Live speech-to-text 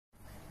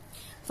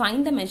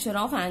find the measure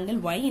of angle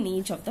y in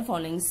each of the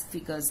following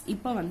figures.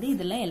 இப்போ வந்து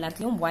இதுல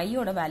எல்லாத்துலயும் y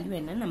ஓட வேல்யூ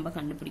என்னன்னு நம்ம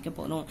கண்டுபிடிக்க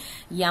போறோம்.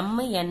 m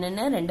n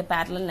ன்னு ரெண்டு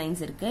parallel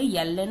lines இருக்கு,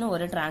 l ன்னு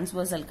ஒரு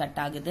transversal கட்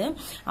ஆகுது.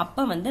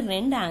 அப்ப வந்து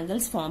ரெண்டு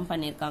angles ஃபார்ம்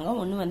பண்ணிருக்காங்க.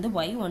 ஒன்னு வந்து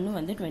y, ஒன்னு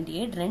வந்து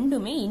 28.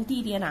 ரெண்டுமே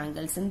interior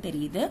angles ன்னு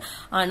தெரியுது.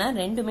 ஆனா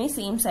ரெண்டுமே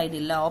சேம் சைடு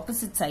இல்ல,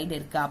 ஆப்போசிட் சைடு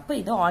இருக்கு. அப்ப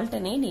இது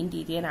alternate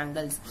interior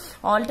angles.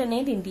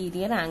 Alternate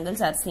interior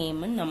angles are same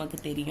ன்னு நமக்கு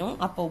தெரியும்.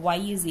 அப்ப y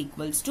is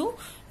equals to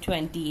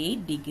 28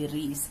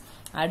 degrees.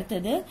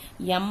 அடுத்தது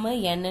m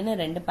n ன்னு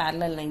ரெண்டு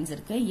parallel lines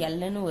இருக்கு, l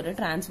ன்னு ஒரு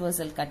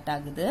transversal கட்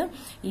ஆகுது.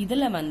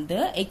 இதுல வந்து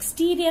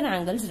exterior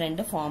angles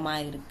ரெண்டு ஃபார்ம்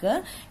ஆயிருக்கு.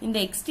 இந்த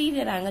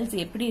exterior angles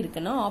எப்படி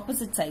இருக்குன்னா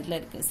ஆப்போசிட் சைடுல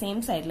இருக்கு,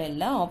 சேம் சைடுல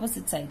இல்ல,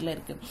 ஆப்போசிட் சைடுல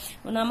இருக்கு.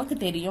 நமக்கு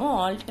தெரியும்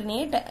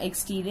alternate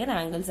exterior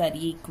angles are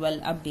equal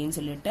அப்படின்னு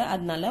சொல்லிட்டு,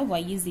 அதனால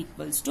y is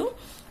equals to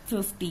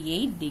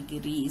 58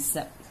 degrees.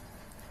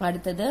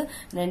 அடுத்தது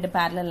ரெண்டு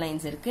parallel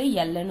lines இருக்கு,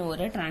 l ன்னு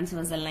ஒரு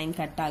transversal line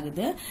கட்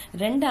ஆகுது,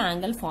 ரெண்டு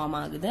ஆங்கிள் ஃபார்ம்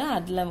ஆகுது.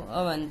 அதுல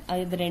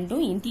இது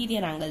ரெண்டும்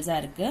இன்டீரியர் ஆங்கிள்ஸா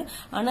இருக்கு,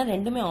 ஆனா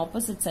ரெண்டுமே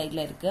ஆப்போசிட்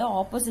சைடுல இருக்கு.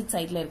 ஆப்போசிட்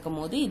சைடுல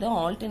இருக்கும்போது இது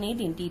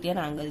ஆல்டர்னேட்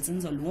இன்டீரியர் ஆங்கிள்ஸ்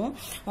சொல்லுவோம்.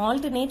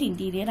 ஆல்டர்னேட்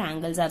இன்டீரியர்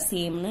ஆங்கிள்ஸ் ஆர்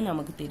சேம்னு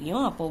நமக்கு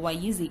தெரியும். அப்போ y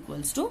is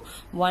equals to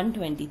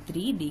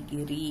 123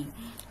 degree.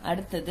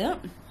 அடுத்தது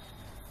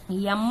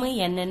m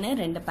n ன்னு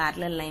ரெண்டு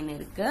parallel line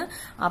இருக்கு,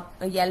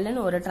 l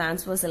ன்னு ஒரு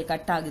transversal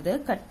கட் ஆகுது.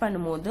 கட்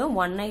பண்ணும்போது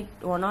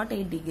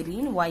 108 degree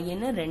y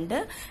ன்னு ரெண்டு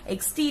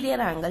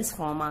எக்ஸ்டீரியர் ஆங்கிள்ஸ்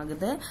ஃபார்ம்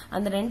ஆகுது.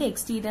 அந்த ரெண்டு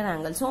எக்ஸ்டீரியர்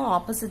ஆங்கிள்ஸும்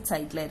ஆப்போசிட்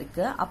சைட்ல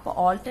இருக்கு. அப்போ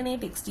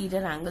ஆல்டர்னேட்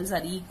எக்ஸ்டீரியர் ஆங்கிள்ஸ்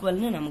ஆர்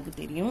ஈக்குவல்னு நமக்கு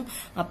தெரியும்.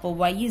 அப்போ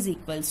y is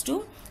equals to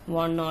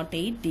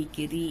 108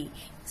 degree.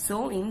 So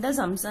இந்த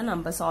சம்ஸை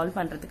நம்ம சால்வ்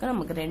பண்றதுக்கு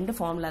நமக்கு ரெண்டு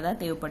ஃபார்முலா தான்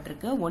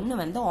தேவைப்பட்டிருக்கு. ஒன்னு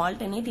வந்து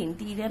alternate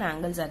interior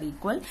angles R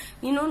equal,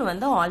 இன்னொன்னு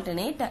வந்து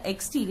alternate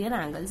exterior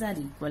angles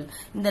R equal.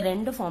 இந்த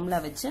ரெண்டு ஃபார்முலா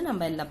வச்சு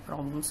நம்ம எல்லா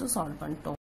ப்ராப்ளம்ஸும் சால்வ் பண்ணிட்டோம்.